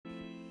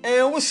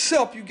And what's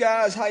up, you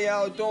guys? How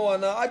y'all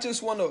doing? I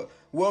just want to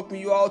welcome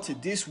you all to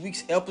this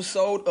week's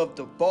episode of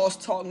the Boss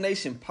Talk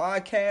Nation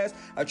podcast.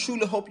 I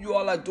truly hope you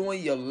all are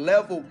doing your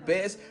level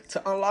best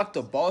to unlock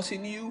the boss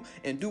in you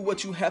and do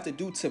what you have to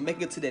do to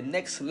make it to the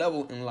next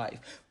level in life.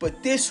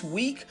 But this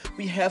week,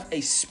 we have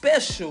a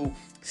special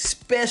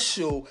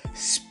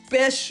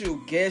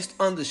guest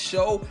on the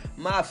show.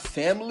 My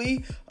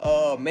family,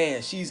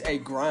 man, she's a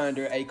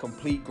grinder, a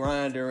complete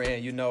grinder,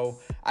 and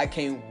I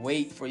can't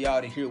wait for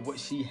y'all to hear what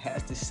she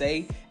has to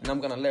say, and I'm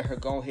gonna let her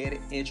go ahead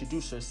and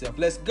introduce herself.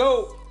 Let's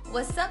go.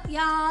 What's up,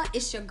 y'all?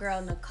 It's your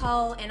girl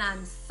Nicole, and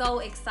I'm so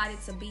excited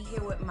to be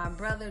here with my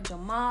brother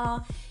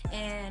Jamal,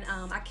 and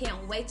I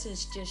can't wait to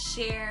just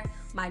share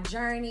my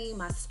journey,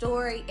 my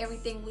story,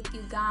 everything with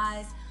you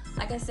guys.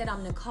 Like I said,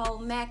 I'm Nicole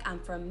Mack. I'm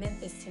from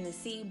Memphis,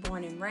 Tennessee,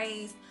 born and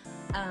raised.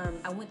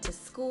 I went to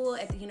school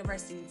at the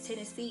University of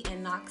Tennessee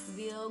in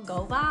Knoxville.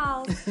 Go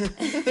Vols!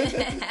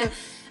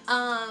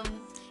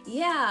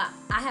 Yeah,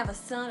 I have a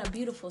son, a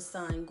beautiful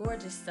son,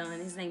 gorgeous son.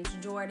 His name's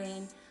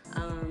Jordan.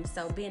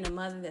 So being a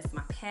mother, that's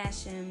my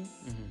passion.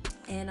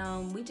 Mm-hmm. And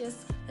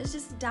let's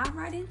just dive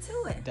right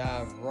into it.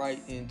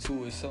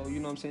 So, you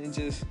know what I'm saying?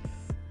 Just,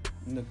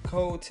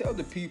 Nicole, tell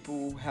the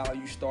people how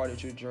you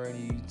started your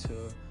journey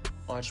to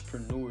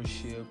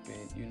entrepreneurship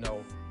and,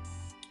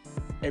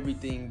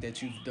 everything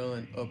that you've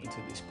done up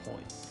until this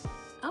point.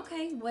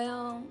 Okay,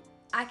 well,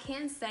 I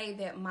can say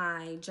that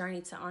my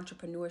journey to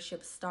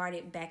entrepreneurship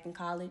started back in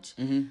college.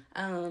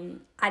 Mm-hmm.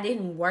 I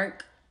didn't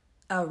work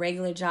a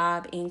regular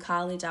job in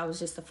college. I was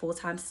just a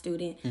full-time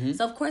student. Mm-hmm.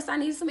 So, of course, I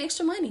needed some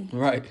extra money.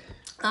 Right.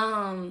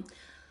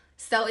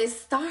 So it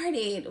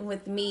started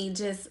with me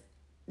just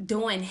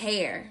doing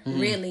hair,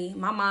 really.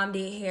 My mom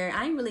did hair.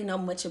 I didn't really know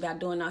much about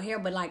doing no hair,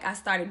 but, I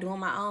started doing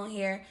my own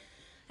hair.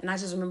 And I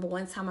just remember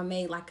one time I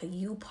made a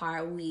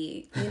U-part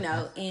wig, and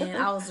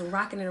I was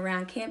rocking it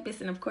around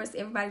campus. And, of course,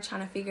 everybody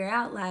trying to figure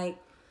out,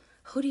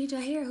 who did your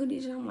hair? Who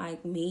did your? I'm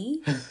like,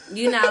 me,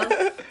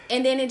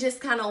 And then it just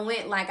kind of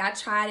went, I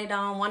tried it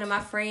on one of my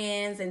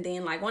friends and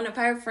then, one of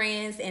her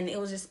friends. And it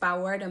was just by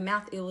word of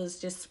mouth. It was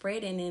just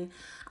spreading. And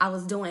I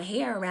was doing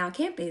hair around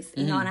campus,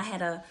 and I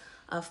had a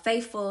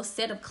faithful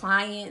set of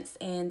clients.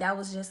 And that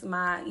was just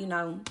my,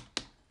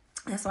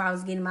 that's where I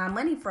was getting my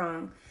money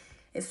from.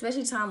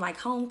 Especially time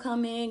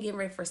homecoming, getting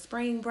ready for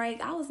spring break.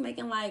 I was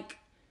making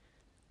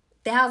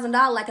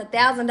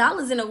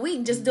 $1,000 in a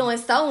week just doing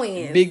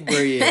sew-ins. Big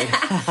bread.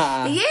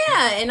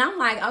 Yeah, and I'm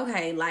like,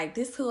 okay,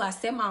 this who I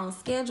set my own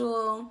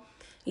schedule,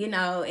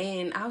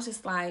 and I was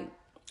just like,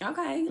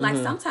 okay.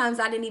 Sometimes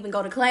I didn't even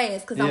go to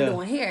class because I'm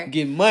doing hair.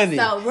 Get money.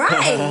 So,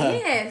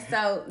 right, yeah.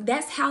 So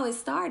that's how it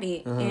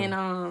started.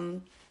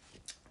 And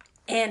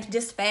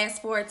just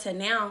fast forward to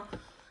now,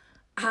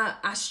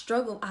 I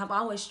struggle. I've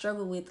always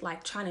struggled with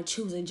trying to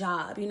choose a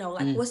job.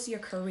 What's your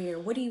career?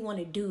 What do you want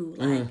to do?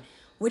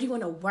 Where do you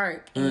want to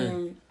work?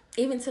 And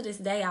even to this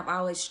day, I've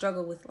always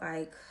struggled with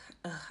I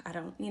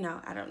don't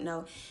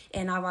know.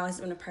 And I've always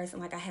been a person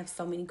I have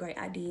so many great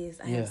ideas.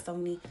 I have so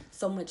many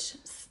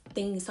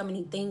things,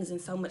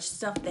 and so much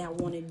stuff that I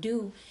want to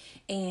do.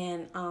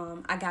 And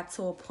I got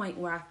to a point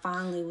where I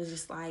finally was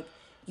just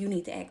you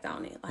need to act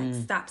on it.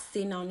 Stop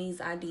sitting on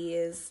these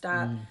ideas.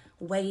 Stop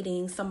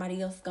waiting.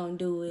 Somebody else gonna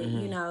do it,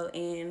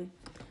 and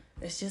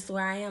it's just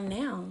where I am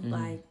now.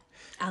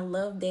 I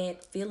love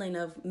that feeling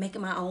of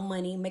making my own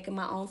money, making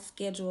my own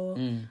schedule,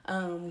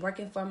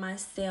 working for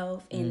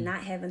myself, and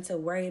not having to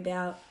worry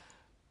about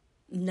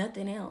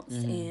nothing else.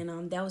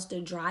 And that was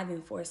the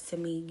driving force to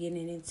me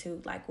getting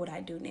into what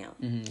I do now.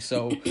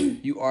 So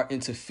you are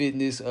into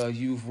fitness.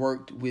 You've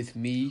worked with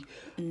me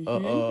a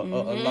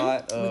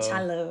lot, which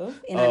I love,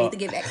 and I need to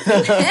get back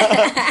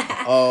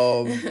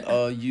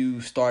to. You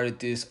started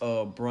this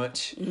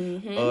brunch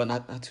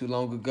not too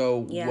long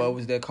ago. Yeah. What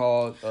was that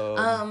called?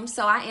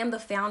 So I am the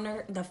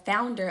founder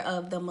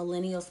of the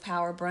Millennials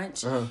Power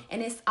Brunch,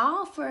 and it's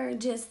all for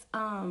just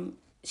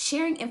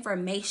sharing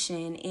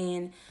information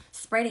and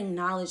spreading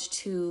knowledge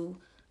to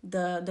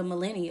the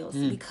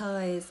millennials,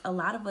 because a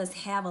lot of us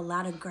have a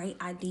lot of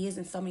great ideas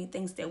and so many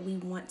things that we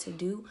want to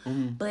do,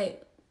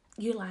 but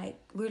we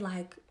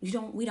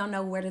don't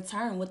know where to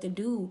turn, what to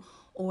do,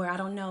 or I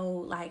don't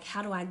know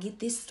how do I get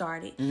this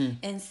started.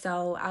 And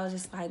so I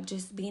was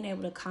just being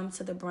able to come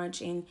to the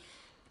brunch and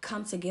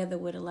come together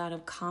with a lot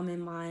of common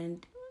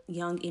mind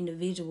young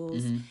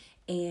individuals,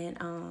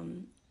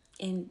 and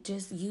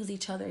just use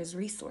each other as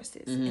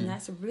resources. And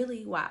that's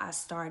really why I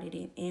started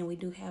it. And we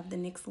do have the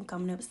next one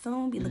coming up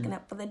soon. Be looking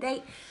up for the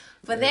date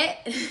for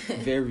that.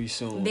 Very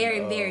soon.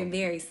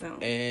 Very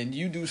soon. And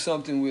you do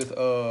something with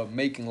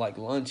making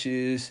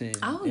lunches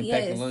and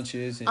packing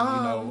lunches and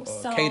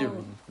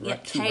catering.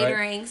 Right,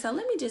 catering. Right? So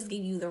let me just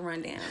give you the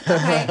rundown.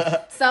 Okay.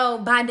 So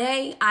by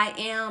day I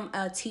am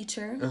a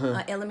teacher,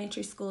 an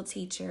elementary school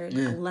teacher.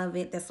 I love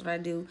it. That's what I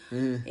do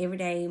every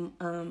day,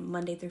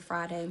 Monday through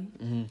Friday.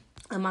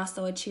 I'm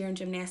also a cheer and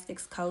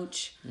gymnastics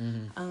coach.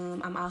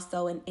 I'm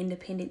also an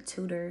independent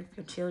tutor. If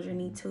your children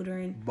need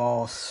tutoring,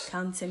 boss,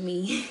 come to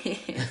me.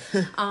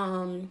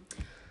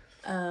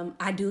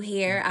 I do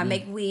hair, I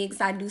make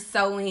wigs, I do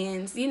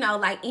sew-ins,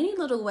 like any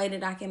little way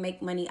that I can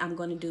make money, I'm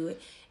going to do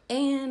it.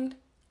 And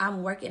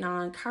I'm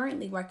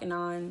currently working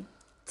on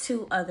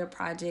 2 other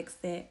projects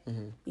that,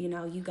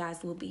 you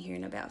guys will be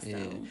hearing about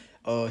soon.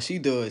 She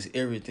does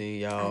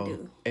everything, y'all. I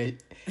do.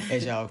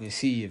 As y'all can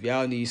see, if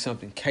y'all need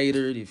something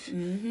catered,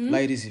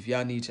 ladies, if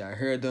y'all need your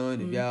hair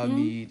done, if y'all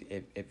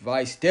need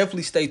advice,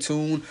 definitely stay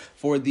tuned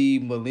for the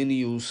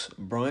Millennials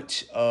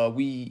Brunch.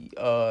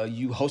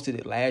 You hosted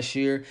it last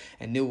year,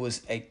 and it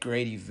was a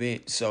great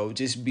event. So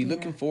just be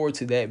looking forward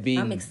to that being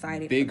I'm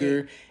excited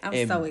bigger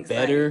and so excited.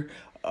 better.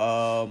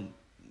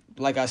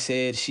 Like I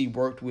said, she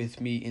worked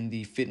with me in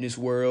the fitness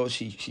world.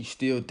 She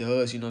still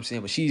does, you know what I'm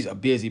saying? But she's a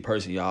busy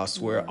person, y'all. I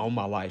swear on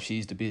my life,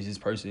 she's the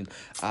busiest person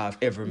I've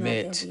ever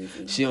met.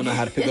 She don't know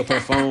how to pick up her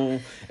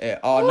phone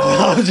at all.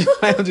 No,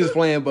 I'm just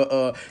playing.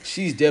 But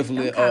she's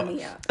definitely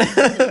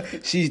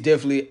she's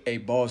definitely a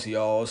boss,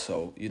 y'all.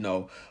 So,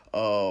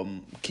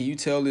 can you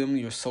tell them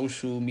your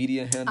social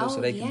media handle so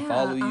they can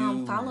follow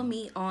you? Follow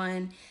me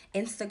on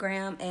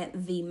Instagram at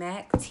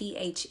TheMac,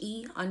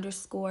 THE_MACKKK.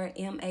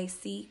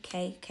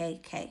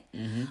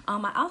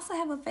 I also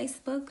have a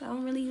Facebook. I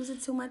don't really use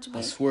it too much, but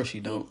I swear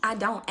she don't. I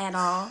don't at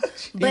all.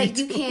 But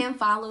you can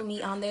follow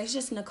me on there. It's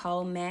just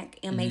Nicole Mack,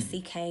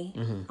 MACK.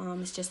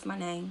 It's just my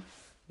name.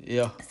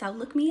 Yeah. So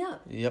look me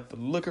up. Yep,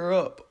 look her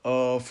up.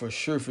 For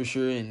sure,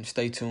 and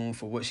stay tuned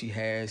for what she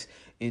has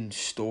in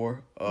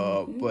store.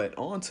 But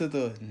on to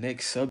the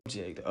next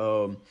subject.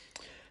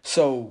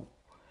 So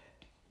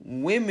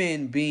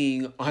women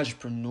being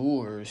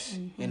entrepreneurs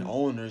and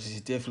owners is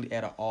definitely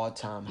at an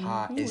all-time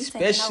high,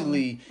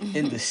 especially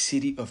in the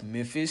city of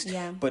Memphis.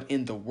 Yeah. But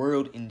in the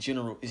world in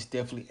general, it's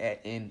definitely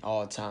at an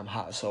all-time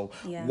high. So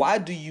why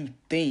do you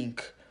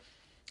think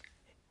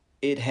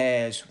it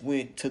has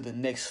went to the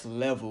next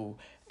level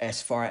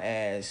as far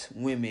as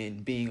women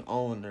being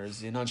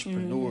owners and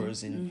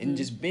entrepreneurs and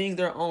just being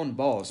their own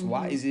boss?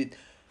 Why is it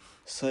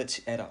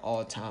such at an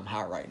all-time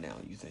high right now,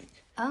 you think?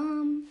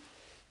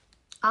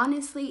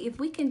 Honestly, if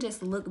we can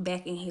just look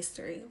back in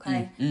history,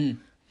 okay?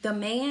 The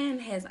man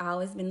has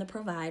always been the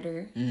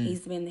provider.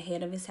 He's been the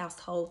head of his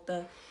household,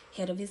 the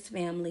head of his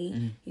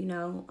family,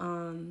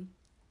 and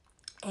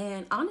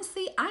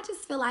honestly, I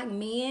just feel like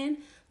men,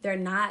 they're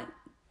not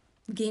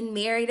getting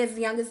married as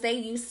young as they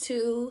used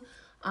to.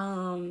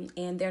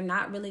 And they're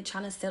not really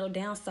trying to settle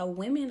down. So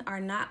women are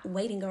not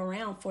waiting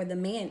around for the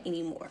man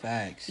anymore.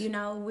 Facts. We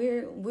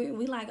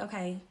like,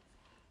 okay,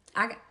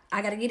 I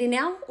gotta get it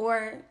now,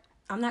 or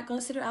I'm not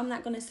gonna sit around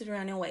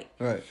and wait.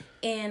 Right.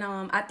 And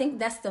I think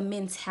that's the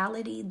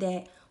mentality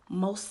that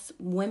most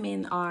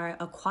women are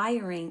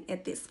acquiring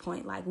at this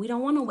point. Like, we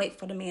don't want to wait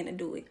for the man to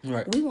do it.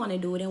 Right. We want to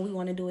do it, and we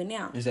want to do it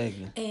now.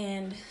 Exactly.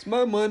 And it's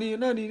my money,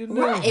 and I need it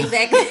now. Right.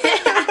 Exactly.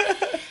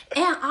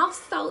 And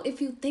also,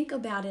 if you think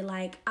about it,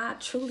 like, I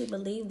truly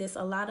believe this.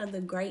 A lot of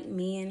the great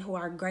men who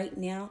are great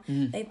now,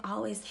 they've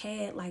always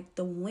had, like,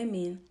 the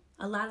women.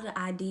 A lot of the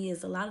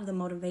ideas, a lot of the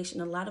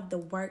motivation, a lot of the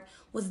work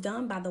was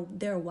done by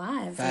their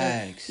wives.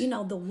 Facts.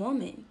 Or, the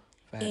woman.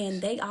 Facts.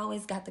 And they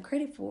always got the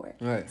credit for it.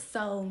 Right.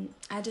 So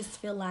I just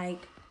feel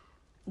like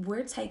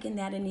we're taking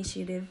that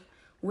initiative.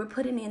 We're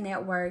putting in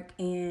that work,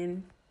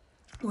 and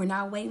we're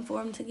not waiting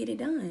for them to get it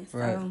done. So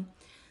right.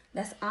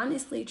 That's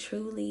honestly,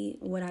 truly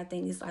what I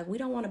think. It's like, we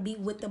don't want to be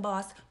with the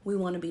boss. We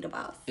want to be the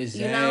boss.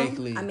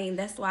 Exactly. I mean,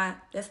 that's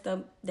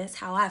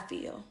how I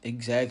feel.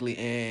 Exactly.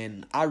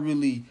 And I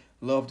really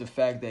love the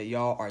fact that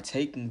y'all are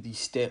taking these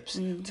steps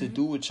to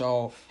do what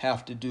y'all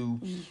have to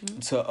do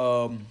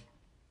to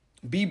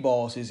be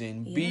bosses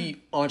and be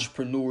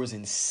entrepreneurs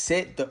and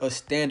set a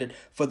standard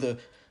for the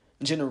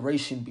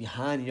generation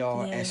behind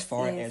y'all as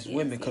far as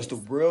women, because the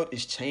world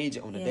is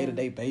changing on a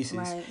day-to-day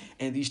basis,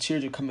 and these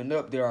children coming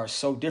up, they are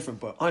so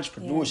different. But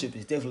entrepreneurship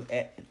is definitely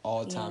at an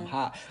all-time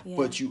high,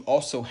 but you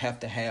also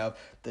have to have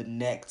the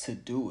knack to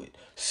do it.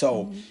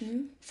 So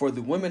for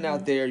the women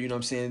out there, you know what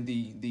I'm saying,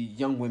 the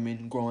young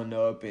women growing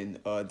up, and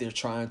they're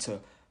trying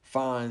to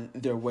find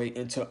their way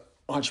into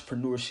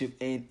entrepreneurship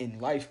and in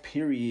life,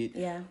 period.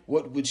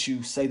 What would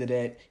you say to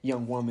that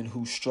young woman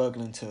who's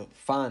struggling to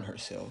find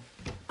herself?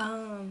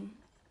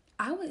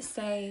 I would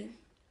say,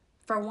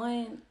 for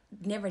one,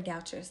 never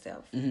doubt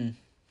yourself.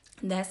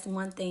 That's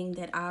one thing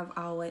that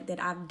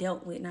I've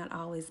dealt with, not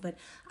always, but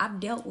I've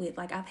dealt with.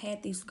 Like, I've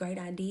had these great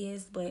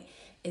ideas, but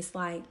it's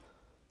like,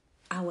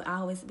 I would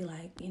always be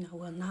like,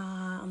 well,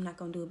 nah, I'm not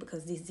going to do it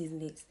because this,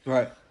 and this.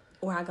 Right.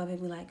 Or I go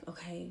and be like,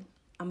 okay,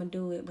 I'm going to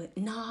do it, but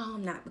no,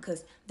 I'm not,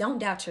 because don't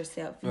doubt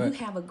yourself. Right. You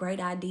have a great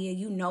idea.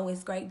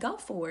 It's great. Go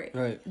for it.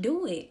 Right.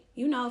 Do it.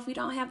 If you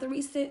don't have the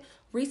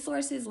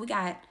resources, we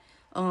got,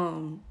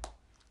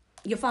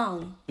 your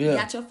phone. You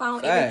got your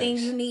phone. Facts. Everything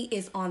you need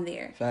is on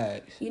there.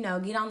 Facts.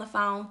 Get on the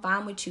phone,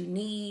 find what you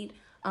need.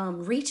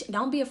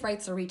 Don't be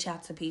afraid to reach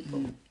out to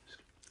people,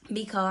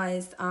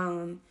 because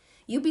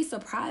you'd be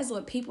surprised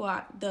what people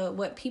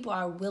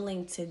are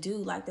willing to do.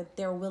 Like, that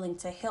they're willing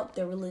to help.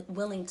 They're really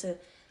willing to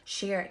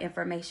share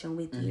information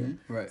with you.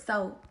 Right.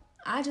 So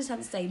I just have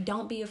to say,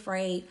 don't be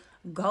afraid.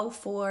 Go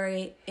for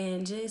it,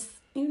 and just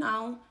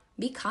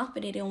be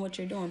confident in what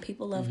you're doing.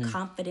 People love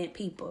confident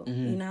people,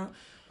 you know?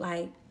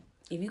 Like,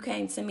 if you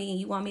came to me and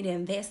you want me to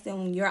invest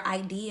in your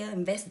idea,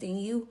 invest in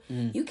you,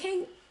 you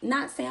can't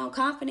not sound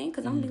confident,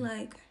 because I'm going to be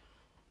like,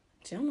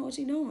 she don't know what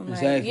she's doing.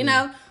 Exactly. Like, you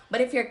know?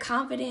 But if you're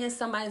confident,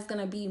 somebody's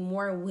going to be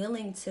more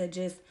willing to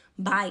just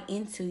buy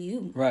into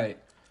you. Right.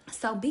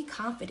 So be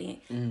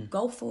confident.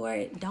 Go for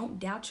it. Don't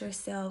doubt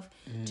yourself.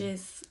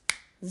 Just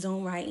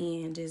zoom right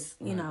in. Just,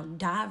 you know,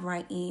 dive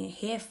right in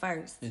head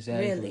first.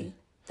 Exactly. Really.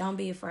 Don't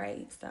be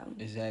afraid. So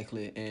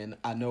exactly. And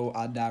I know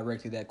I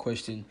directed that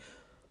question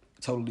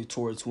totally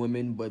towards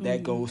women, but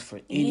that goes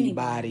for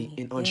anybody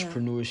in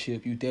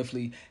entrepreneurship. You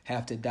definitely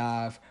have to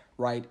dive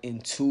right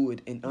into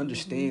it and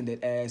understand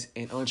that as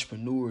an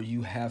entrepreneur,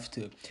 you have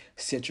to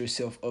set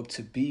yourself up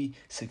to be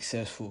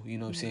successful. You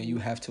know what I'm saying? You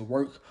have to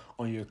work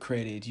on your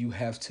credit. You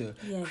have to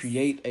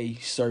create a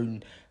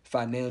certain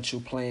financial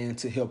plan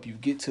to help you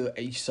get to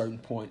a certain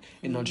point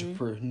in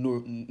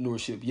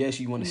entrepreneurship.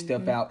 Yes, you want to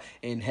step out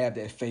and have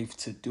that faith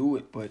to do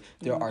it, but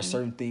there are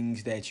certain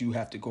things that you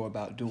have to go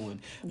about doing.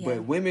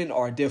 But women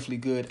are definitely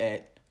good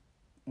at,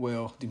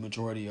 well, the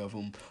majority of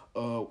them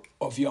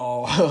of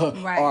y'all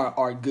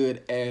are good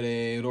at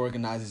an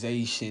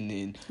organization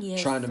and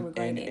trying to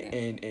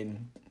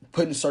and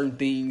putting certain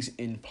things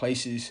in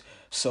places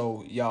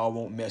so y'all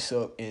won't mess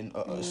up in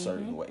a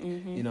certain way.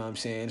 You know what I'm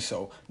saying?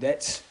 So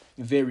that's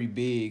very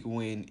big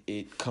when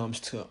it comes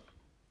to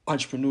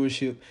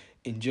entrepreneurship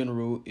in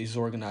general, is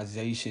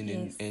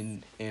organization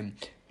and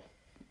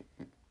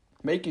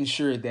making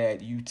sure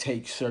that you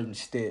take certain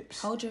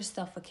steps. Hold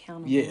yourself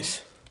accountable.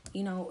 Yes.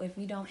 You know, if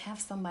you don't have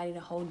somebody to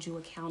hold you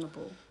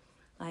accountable,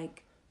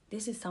 like,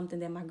 this is something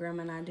that my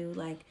grandma and I do.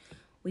 Like,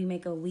 we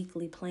make a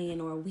weekly plan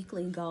or a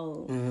weekly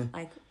goal.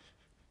 Like,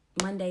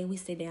 Monday we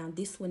sit down,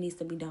 this one needs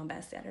to be done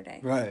by Saturday.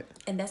 Right.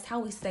 And that's how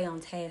we stay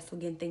on task for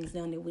getting things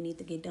done that we need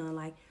to get done.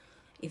 Like,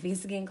 if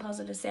it's getting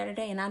closer to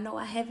Saturday and I know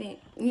I haven't,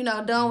 you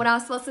know, done what I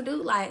was supposed to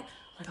do, like,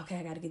 okay,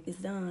 I got to get this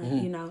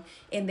done, you know.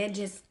 And that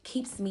just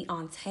keeps me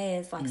on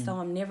task. Like, so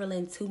I'm never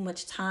letting too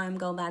much time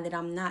go by that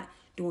I'm not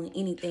doing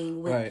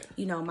anything with,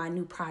 you know, my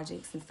new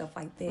projects and stuff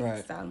like that.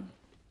 Right. So,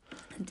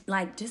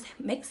 like, just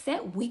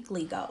set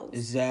weekly goals.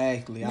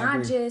 Exactly.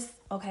 Not just,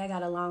 okay, I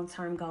got a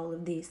long-term goal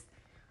of this.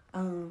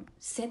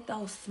 Set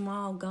those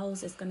small goals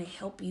that's going to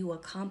help you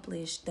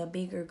accomplish the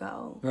bigger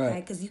goal.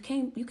 Right. Because you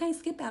can't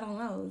skip out on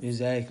those.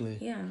 Exactly.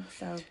 Yeah.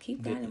 So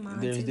keep that in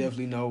mind. There's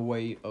definitely no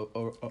way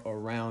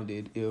around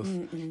it if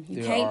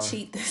you can't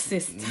cheat the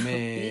system.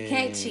 Man. You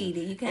can't cheat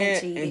it. You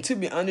can't cheat it. And to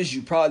be honest,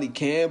 you probably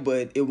can,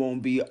 but it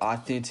won't be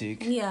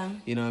authentic. Yeah.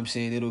 You know what I'm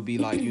saying? It'll be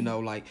like, you know,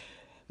 like,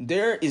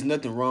 there is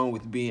nothing wrong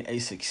with being a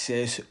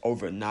success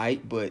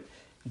overnight, but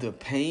the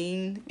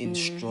pain in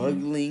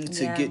struggling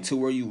to get to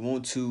where you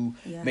want to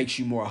makes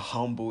you more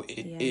humble.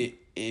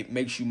 It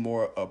makes you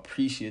more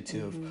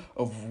appreciative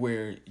of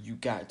where you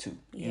got to.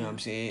 You know what I'm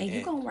saying? And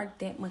you're going to work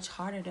that much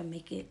harder to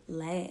make it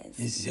last.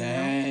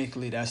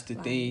 Exactly. You know? That's the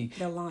thing.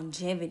 The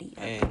longevity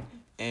of it.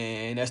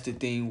 And that's the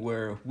thing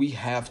where we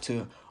have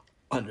to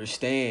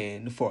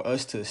understand, for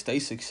us to stay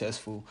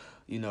successful,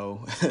 you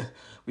know,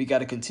 we got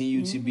to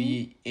continue to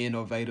be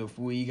innovative.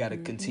 We got to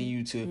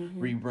continue to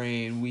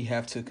rebrand. We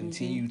have to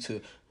continue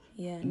to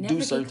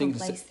do certain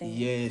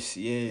things.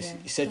 Yes.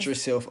 Set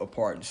yourself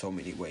apart in so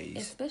many ways.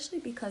 Especially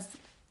because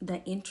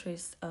the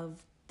interests of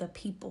the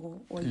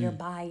people or your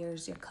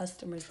buyers, your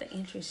customers, the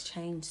interests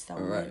change so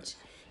much,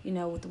 you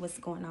know, with what's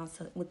going on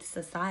with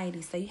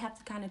society. So you have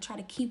to kind of try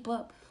to keep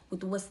up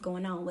with what's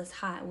going on, what's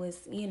hot, what's,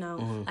 you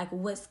know, like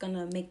what's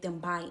gonna make them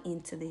buy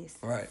into this.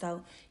 Right.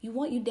 So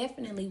you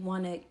definitely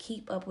want to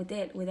keep up with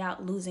that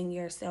without losing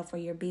yourself or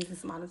your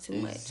business model too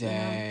much.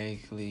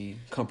 Exactly. You know?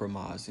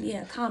 Compromising.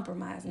 Yeah,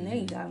 compromising. There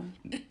you go.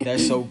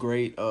 That's so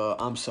great.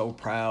 I'm so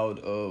proud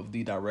of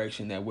the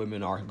direction that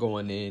women are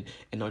going in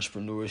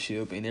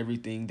entrepreneurship, and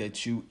everything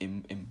that you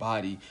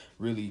embody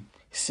really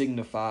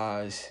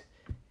signifies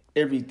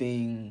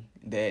everything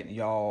that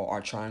y'all are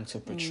trying to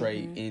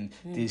portray in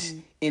this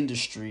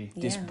industry,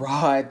 this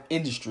broad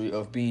industry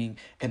of being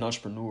an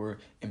entrepreneur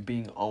and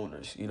being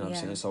owners. You know what I'm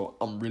saying? So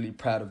I'm really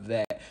proud of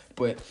that.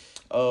 But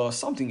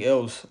something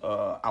else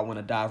I want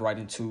to dive right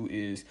into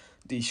is,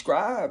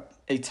 describe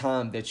a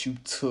time that you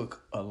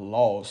took a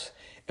loss,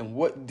 and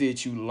what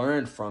did you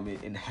learn from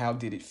it, and how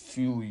did it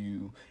fuel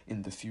you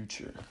in the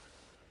future?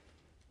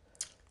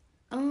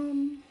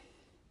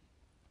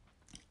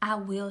 I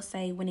will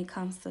say, when it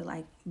comes to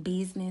like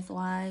business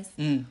wise,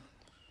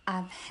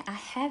 I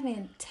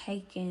haven't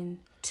taken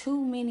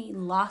too many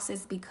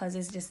losses, because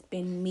it's just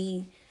been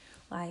me,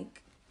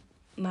 like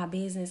my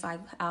business, like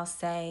I'll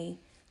say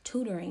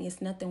tutoring.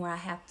 It's nothing where I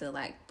have to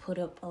like put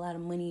up a lot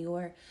of money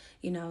or,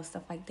 you know,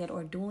 stuff like that,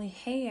 or doing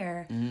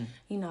hair.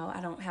 You know, I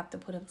don't have to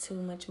put up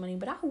too much money.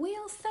 But I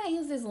will say, it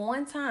was this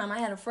one time I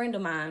had a friend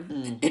of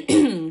mine,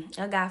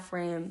 a guy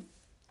friend,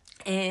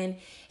 and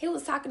he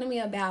was talking to me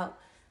about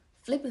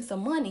flipping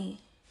some money.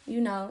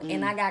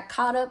 and I got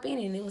caught up in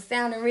it, and it was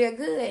sounding real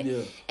good.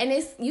 Yeah. And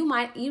it's you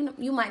might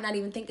not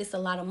even think it's a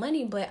lot of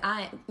money, but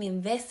I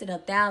invested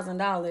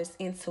 $1,000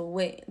 into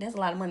it. That's a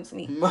lot of money to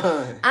me.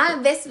 I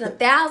invested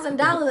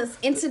 $1,000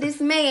 into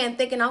this man,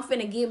 thinking I'm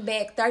finna get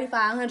back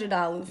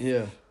 $3,500.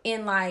 Yeah.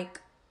 In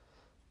like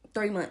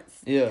 3 months.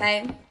 Yeah.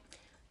 Okay.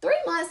 3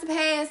 months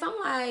passed. I'm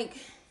like,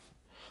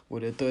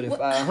 with that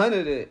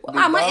 3,500,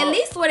 I might at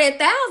least with that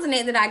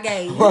 1,000 that I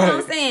gave. You know what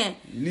I'm saying?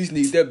 At least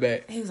need that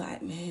back. He was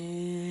like,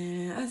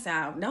 man, I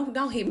said,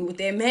 don't hit me with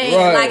that, man.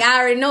 Right. Like I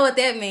already know what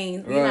that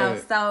means, you know.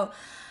 So,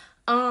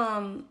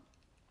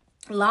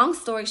 long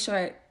story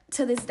short,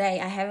 to this day,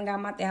 I haven't got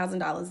my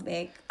 $1,000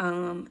 back.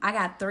 I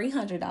got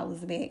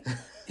 $300 back,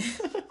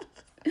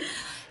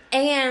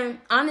 and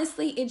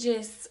honestly, it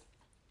just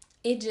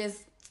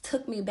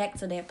took me back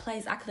to that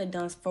place. I could have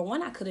done, for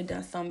one, I could have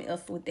done something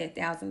else with that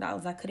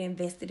 $1,000. I could have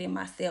invested in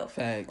myself.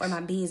 Facts. Or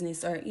my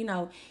business, or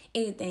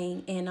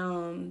anything.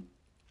 And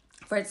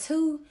for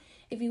two,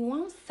 if you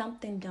want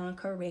something done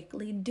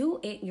correctly, do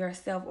it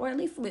yourself, or at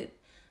least with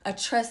a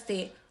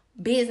trusted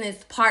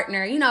business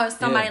partner,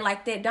 somebody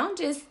like that. Don't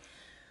just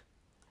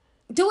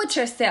do it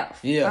yourself.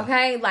 Yeah.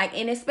 Okay? Like,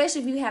 and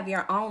especially if you have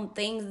your own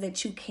things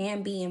that you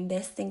can be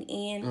investing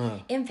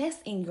in,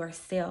 invest in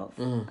yourself.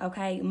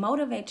 Okay?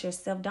 Motivate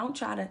yourself. Don't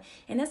try to,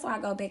 and that's why I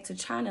go back to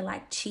trying to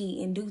like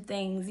cheat and do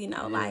things,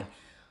 like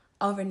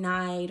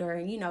overnight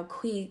or,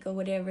 quick or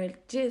whatever.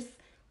 Just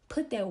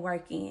put that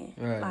work in.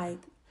 Right. Like,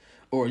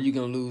 or you're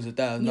going to lose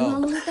 $1,000. You're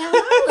going to lose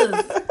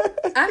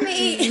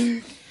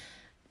 $1,000.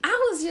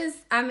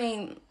 I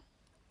mean,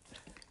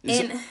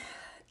 and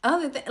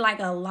other than like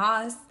a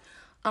loss,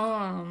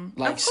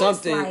 like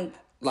something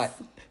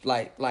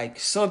like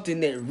something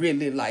that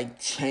really like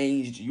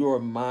changed your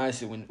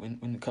mindset when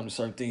it comes to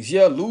certain things.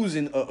 Yeah,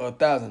 losing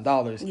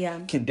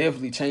 $1,000 can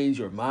definitely change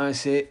your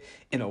mindset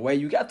in a way.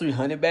 You got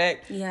 300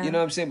 back, you know what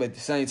I'm saying? But at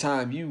the same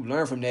time, you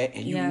learn from that,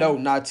 and you know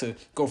not to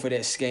go for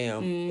that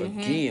scam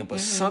again. But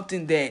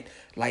something that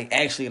like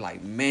actually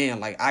like, man,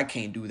 like I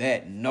can't do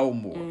that no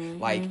more.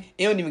 Like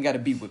it don't even got to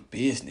be with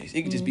business.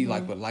 It could just be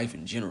like with life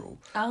in general.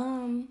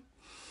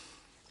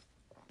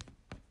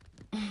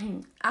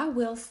 I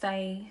will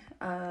say,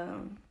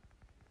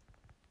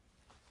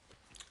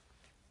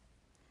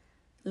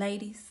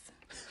 ladies,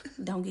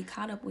 don't get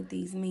caught up with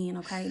these men,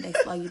 okay? They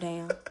slow you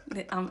down.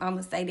 I'm going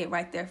to say that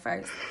right there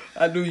first.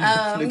 I knew you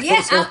were going to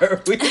go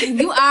somewhere with it.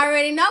 You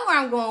already know where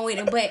I'm going with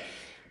it, but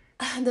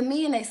the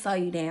men, they slow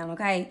you down,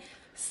 okay?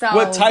 So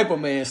what type of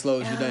man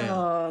slows you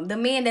down? The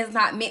man that's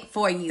not meant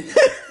for you.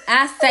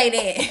 I say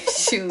that.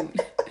 Shoot.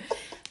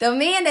 The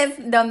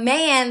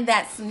man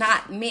that's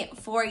not meant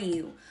for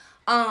you.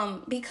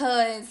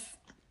 Because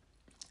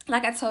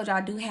like I told you,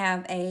 I do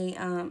have a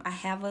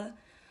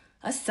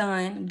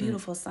son,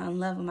 beautiful son,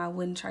 love him. I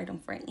wouldn't trade him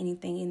for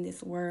anything in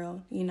this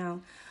world,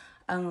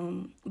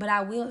 but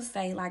I will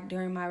say, like,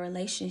 during my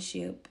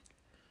relationship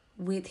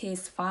with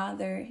his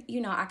father,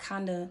 I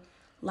kind of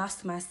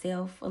lost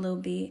myself a little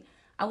bit.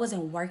 I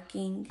wasn't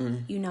working,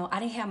 I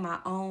didn't have my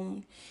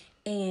own,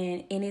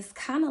 and it's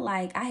kind of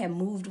like I had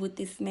moved with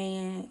this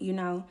man,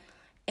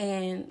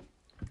 and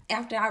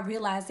after I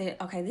realized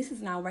that, okay, this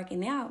is not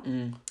working out,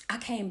 I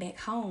came back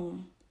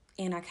home.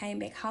 And I came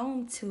back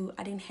home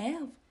I didn't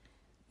have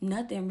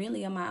nothing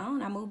really of my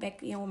own. I moved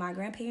back in with my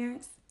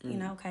grandparents,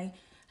 okay.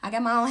 I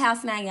got my own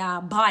house now, y'all. I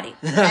bought it.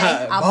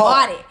 Okay? I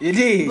bought it. You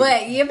did.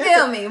 But you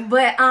feel me?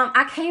 But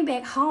I came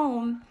back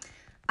home.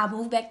 I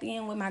moved back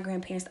in with my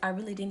grandparents. I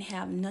really didn't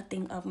have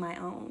nothing of my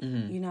own.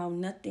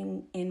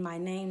 Nothing in my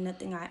name,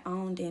 nothing I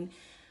owned. And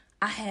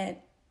I had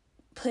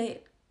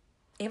put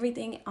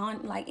everything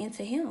on like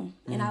into him,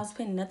 and I was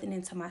putting nothing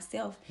into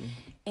myself.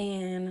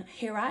 And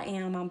here I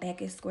am, I'm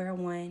back at square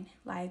one.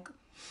 Like,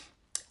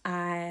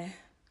 I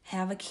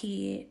have a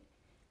kid,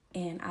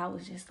 and I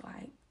was just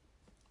like,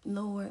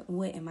 Lord,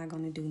 what am I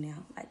gonna do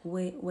now? Like,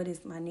 what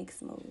is my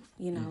next move?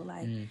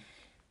 Like,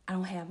 I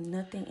don't have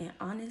nothing. And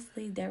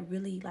honestly, that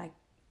really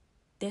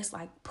was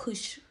like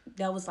push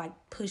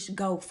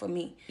go for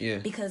me.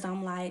 Because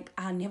I'm like,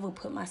 I never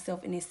put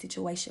myself in this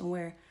situation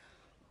where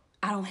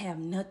I don't have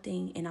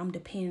nothing and I'm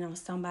depending on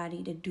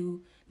somebody to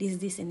do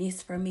this, and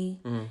this for me,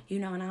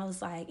 and I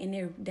was like,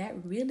 and that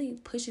really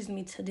pushes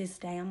me to this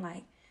day. I'm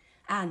like,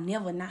 I'll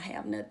never not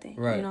have nothing.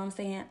 Right. You know what I'm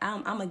saying?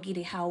 I'm going to get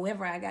it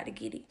however I got to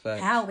get it.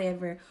 Facts.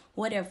 However,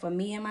 whatever, for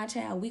me and my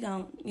child,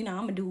 I'm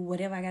going to do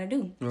whatever I got to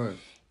do. Right.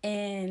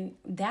 And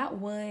that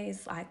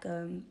was like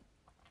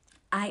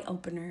eye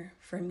opener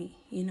for me,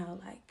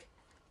 like,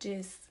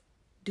 just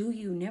do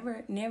you.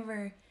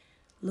 Never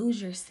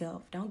lose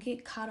yourself. Don't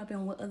get caught up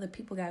in what other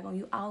people got going.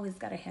 You always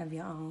got to have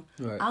your own.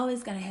 Right.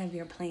 Always got to have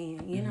your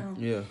plan, know?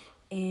 Yeah.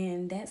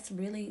 And that's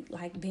really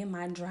like been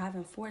my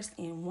driving force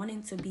in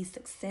wanting to be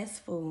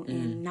successful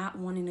and not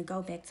wanting to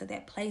go back to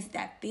that place,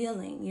 that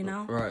feeling,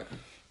 Right.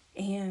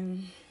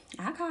 And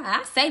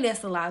I say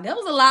that's a loss. That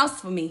was a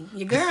loss for me.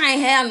 Your girl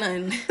ain't have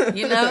nothing.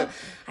 You know,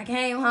 I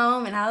came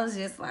home and I was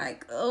just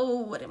like,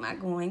 oh, what am I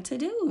going to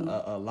do?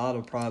 A lot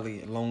of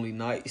probably lonely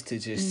nights to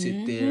just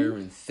sit there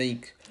and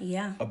think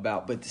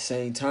about. But at the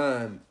same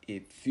time,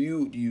 it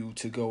fueled you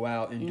to go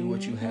out and do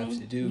what you have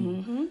to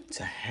do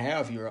to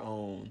have your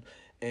own.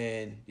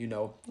 And, you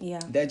know,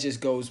 that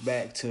just goes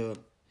back to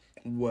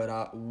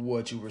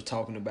what you were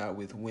talking about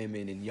with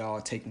women and y'all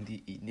taking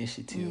the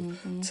initiative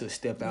to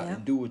step out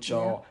and do what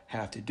y'all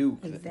have to do.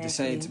 Exactly. The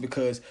same,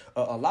 because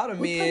a lot of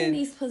we're men put in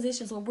these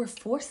positions where we're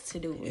forced to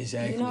do it.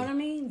 Exactly. You know what I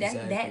mean?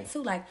 That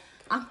too. Like,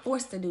 I'm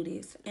forced to do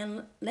this.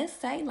 And let's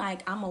say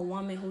like I'm a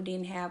woman who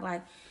didn't have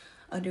like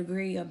a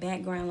degree or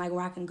background, like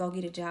where I can go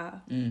get a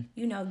job.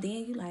 You know,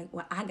 then you like,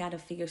 well, I gotta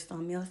figure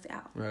something else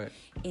out. Right.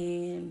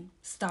 And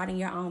starting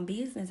your own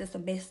business is the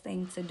best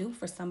thing to do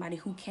for somebody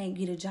who can't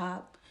get a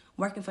job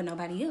working for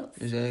nobody else.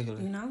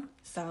 Exactly. You know?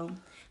 So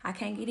I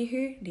can't get it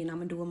here, then I'm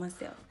gonna do it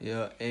myself.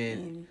 Yeah,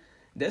 and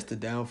that's the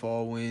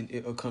downfall when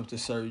it comes to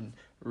certain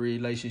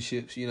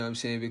relationships, you know what I'm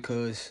saying?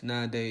 Because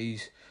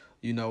nowadays,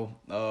 you know,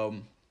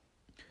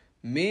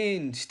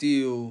 men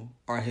still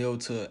are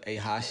held to a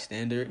high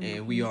standard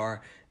and we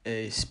are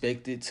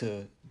expected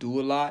to do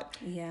a lot.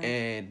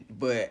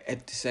 But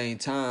at the same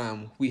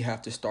time, we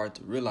have to start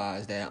to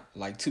realize that,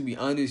 like, to be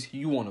honest,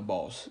 you want a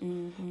boss.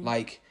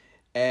 Like,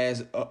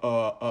 as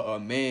a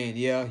man,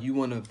 you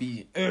want to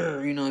be,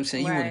 you know what I'm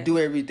saying? You want to do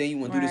everything. You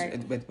want to do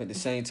this. But at the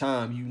same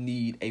time, you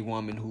need a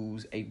woman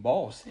who's a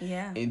boss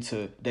in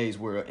today's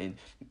world. And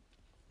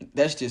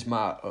that's just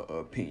my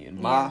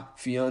opinion. My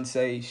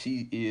fiance,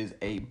 she is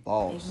a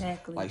boss.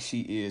 Exactly. Like,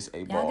 she is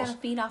a boss. Y'all got to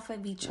feed off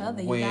of each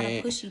other. You got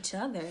to push each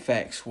other.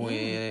 Facts.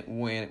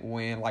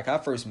 When like I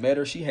first met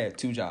her, she had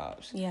 2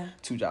 jobs.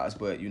 2 jobs.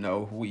 But, you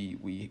know,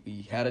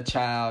 we had a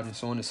child and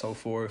so on and so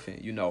forth.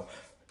 And, you know,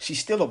 she's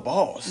still a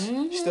boss.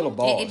 She's still a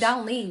boss. It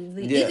don't leave.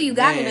 Either you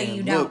got it or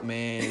you don't. Look,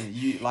 man,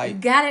 you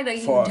got it or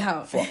you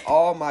don't. For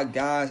all my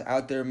guys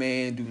out there,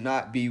 man, do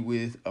not be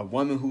with a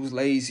woman who's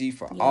lazy.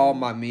 For all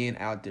my men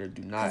out there,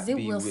 do not be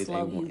with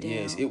a woman.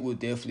 Yes, it will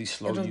definitely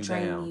slow you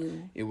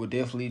down. It will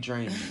definitely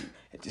drain you.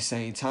 At the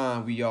same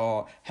time, we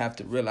all have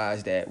to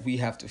realize that we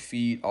have to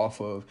feed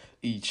off of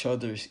each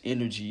other's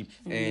energy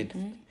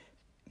and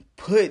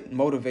put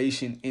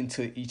motivation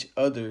into each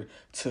other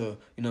to, you know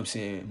what I'm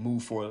saying,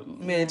 move forward.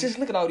 Man, just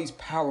look at all these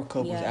power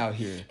couples out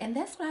here. And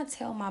that's what I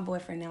tell my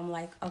boyfriend now. I'm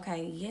like,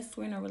 okay, yes,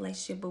 we're in a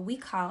relationship, but we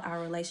call our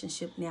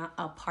relationship now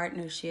a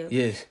partnership.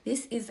 Yes.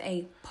 This is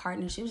a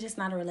partnership. It's just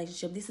not a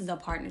relationship. This is a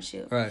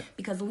partnership. Right.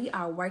 Because we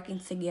are working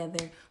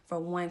together for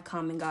one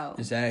common goal.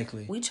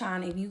 Exactly. We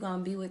trying, if you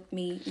gonna be with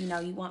me, you know,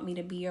 you want me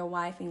to be your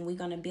wife and we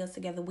gonna build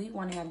together, we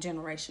want to have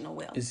generational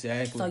wealth.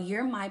 Exactly. So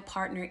you're my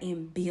partner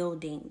in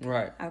building.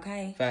 Right.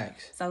 Okay?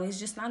 Facts. So it's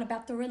just not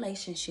about the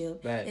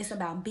relationship. Facts. It's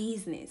about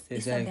business. Exactly.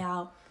 It's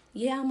about,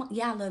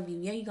 I love you.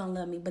 Yeah, you're gonna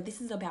love me. But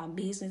this is about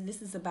business.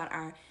 This is about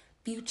our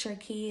future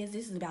kids.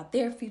 This is about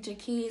their future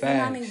kids. Facts. You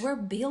know what I mean? We're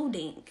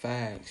building.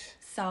 Facts.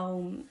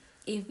 So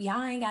if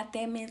y'all ain't got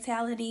that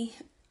mentality,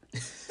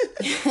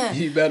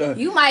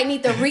 you might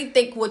need to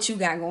rethink what you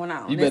got going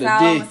on. That's all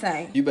I'm gonna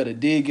say. You better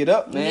dig it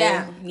up,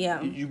 man.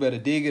 Yeah. You better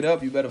dig it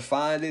up. You better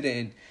find it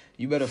and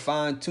you better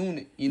fine tune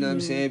it. You know what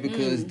I'm saying?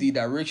 Because the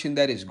direction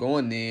that it's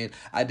going in,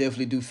 I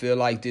definitely do feel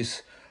like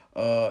this,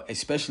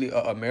 especially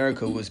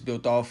America, was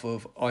built off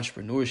of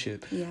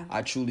entrepreneurship. Yeah.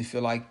 I truly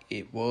feel like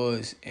it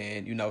was,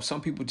 and you know,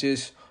 some people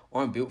just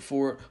aren't built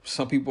for it.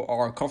 Some people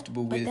are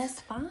comfortable with. But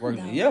that's fine.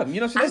 Working. Yeah,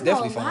 you know, so that's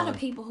definitely fine. I know a lot of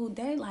people who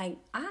they're like,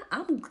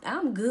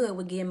 I'm good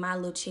with getting my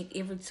little check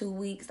every 2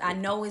 weeks. I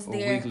know it's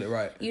there. Weekly,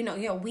 right? You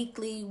know,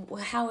 weekly,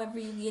 however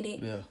you get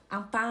it. Yeah.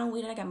 I'm fine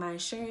with it. I got my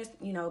insurance.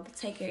 You know,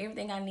 take care of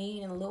everything I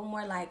need and a little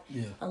more. Like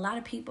a lot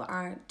of people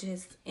are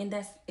just, and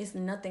it's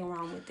nothing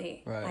wrong with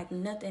it. Right. Like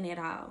nothing at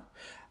all.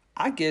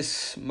 I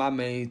guess my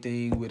main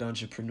thing with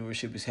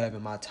entrepreneurship is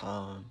having my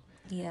time.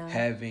 Yeah.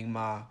 Having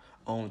my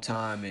own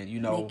time, and you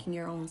know, making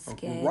your own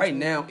schedule. Right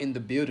now in the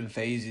building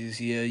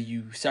phases,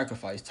 you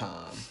sacrifice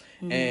time,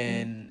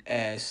 and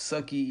as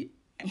sucky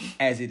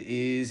as it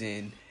is,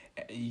 and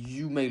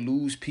you may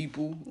lose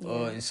people,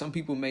 and some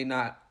people may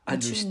not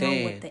understand. You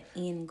know what the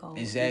end goal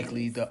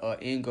exactly is. The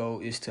end goal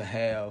is to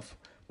have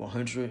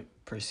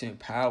 100%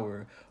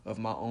 power of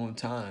my own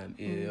time.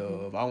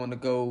 If I want to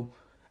go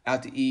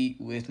out to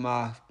eat with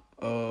my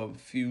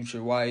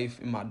future wife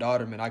and my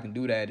daughter, man, I can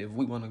do that. If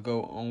we want to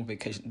go on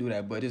vacation, do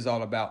that. But it's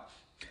all about,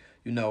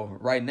 you know,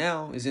 right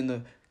now is in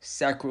the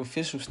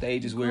sacrificial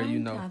stages where, you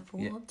know,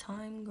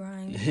 full-time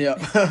grind. Yeah,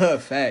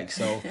 facts.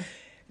 So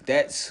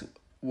that's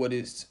what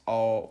it's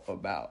all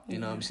about. You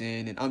know what I'm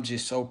saying? And I'm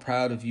just so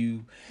proud of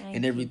you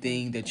and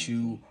everything that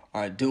you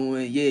are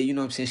doing. Yeah, you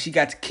know what I'm saying? She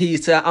got the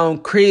keys to her own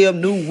crib,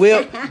 new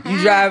whip. You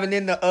driving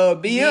in the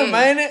BM,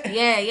 ain't it?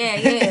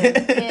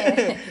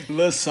 Yeah.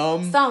 little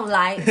something. Some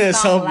light.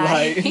 Some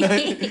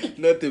light.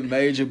 Nothing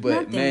major, but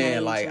Nothing man,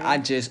 major. like I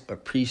just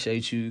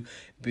appreciate you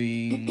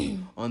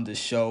being on the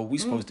show. We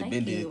supposed to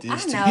been did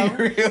this to know.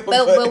 be real.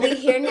 But we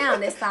here now.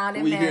 That's all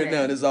that matters. We here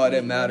now. That's all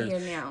that matters. We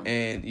here now.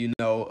 And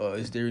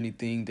is there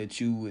anything that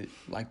you would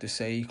like to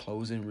say,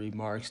 closing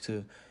remarks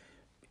to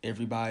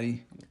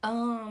everybody?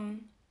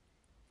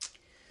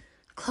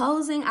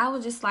 Closing, I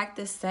would just like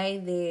to say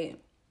that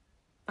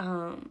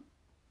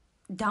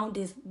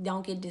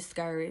don't get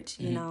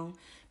discouraged, you know,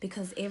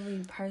 because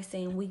every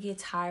person, we get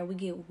tired, we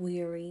get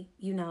weary,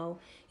 you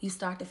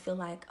start to feel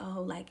like,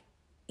 oh, like,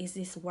 is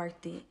this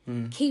worth it?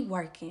 Keep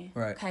working,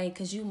 right? Okay,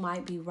 because you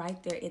might be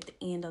right there at the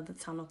end of the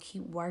tunnel.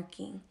 Keep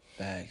working.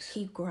 Thanks.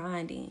 Keep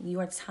grinding.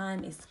 Your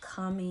time is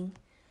coming.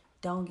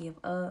 Don't give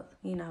up.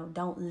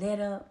 Don't let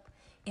up,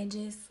 and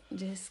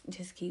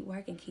just keep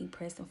working. Keep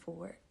pressing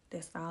forward.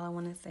 That's all I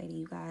want to say to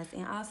you guys.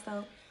 And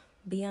also,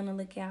 be on the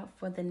lookout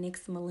for the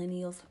next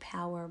Millennials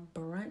Power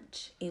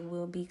Brunch. It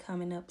will be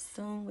coming up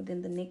soon,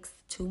 within the next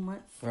 2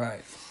 months.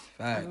 Right.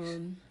 Facts.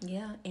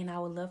 Yeah, and I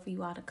would love for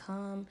you all to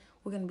come.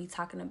 We're gonna be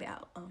talking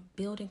about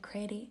building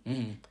credit.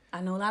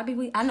 I know a lot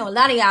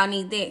of y'all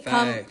need that.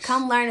 Facts.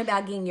 Come learn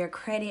about getting your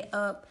credit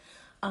up.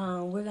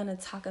 We're gonna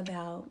talk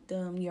about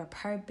your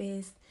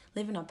purpose,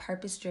 living a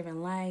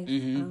purpose-driven life.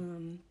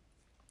 And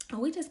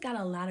we just got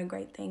a lot of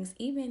great things.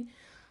 Even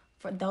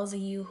for those of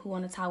you who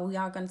want to talk, we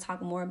are going to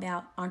talk more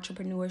about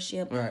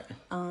entrepreneurship, right?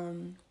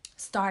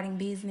 Starting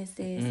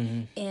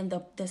businesses, and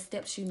the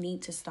steps you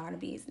need to start a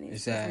business.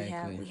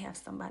 Exactly. We have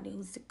somebody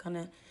who's going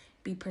to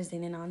be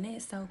presenting on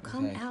that. So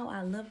come out.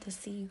 I love to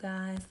see you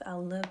guys. I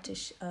love to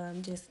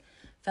just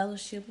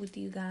fellowship with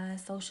you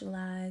guys,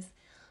 socialize.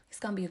 It's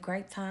going to be a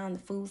great time. The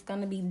food's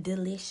going to be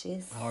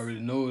delicious. I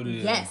already know it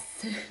is.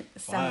 Yes.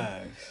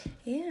 So,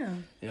 yeah.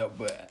 Yeah,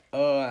 but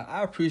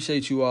I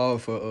appreciate you all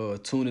for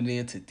tuning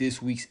in to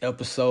this week's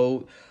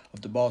episode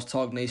of the Boss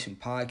Talk Nation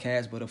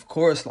podcast. But of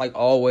course, like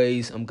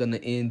always, I'm going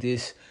to end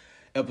this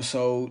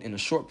episode in a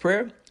short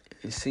prayer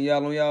and see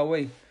y'all on y'all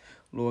way.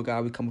 Lord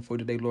God, we come before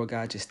you today, Lord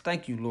God. Just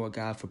thank you, Lord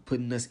God, for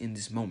putting us in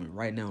this moment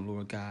right now,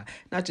 Lord God.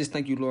 Not just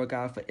thank you, Lord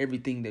God, for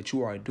everything that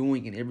you are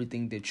doing and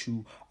everything that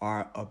you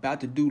are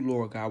about to do,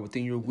 Lord God,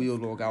 within your will,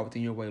 Lord God,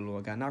 within your way,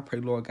 Lord God. And I pray,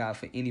 Lord God,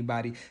 for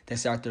anybody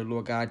that's out there,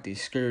 Lord God,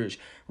 discouraged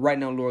right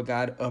now, Lord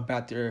God,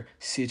 about their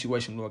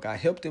situation, Lord God.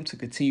 Help them to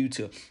continue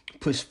to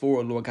push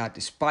forward, Lord God,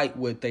 despite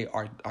what they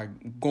are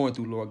going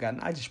through, Lord God.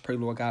 And I just pray,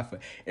 Lord God, for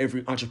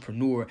every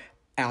entrepreneur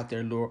out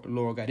there,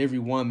 Lord God, every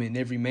woman,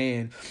 every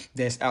man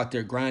that's out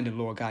there grinding,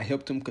 Lord God,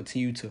 help them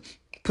continue to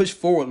push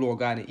forward, Lord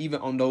God, and even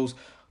on those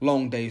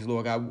long days,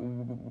 Lord God,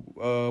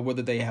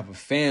 whether they have a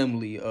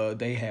family,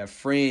 they have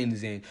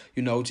friends, and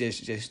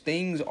just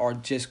things are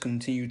just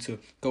continue to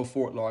go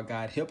forward, Lord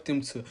God, help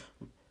them to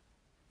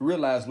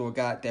realize, Lord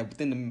God, that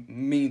within the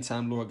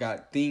meantime, Lord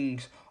God,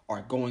 things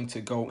are going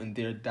to go in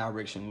their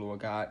direction, Lord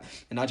God.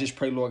 And I just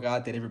pray, Lord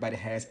God, that everybody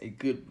has a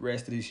good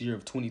rest of this year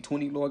of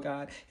 2020, Lord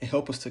God, and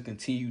help us to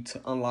continue to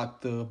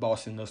unlock the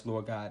boss in us,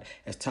 Lord God,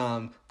 as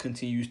time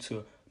continues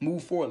to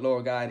move forward,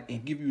 Lord God,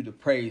 and give you the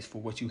praise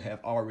for what you have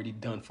already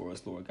done for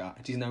us, Lord God.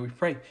 In Jesus' name we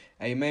pray.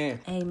 Amen.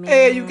 Amen.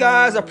 Hey, you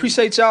guys, I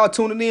appreciate y'all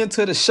tuning in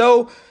to the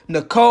show.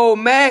 Nicole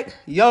Mack,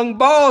 Young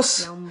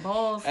Boss. Young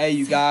Boss. Hey,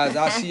 you guys,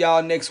 I'll see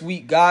y'all next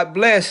week. God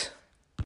bless.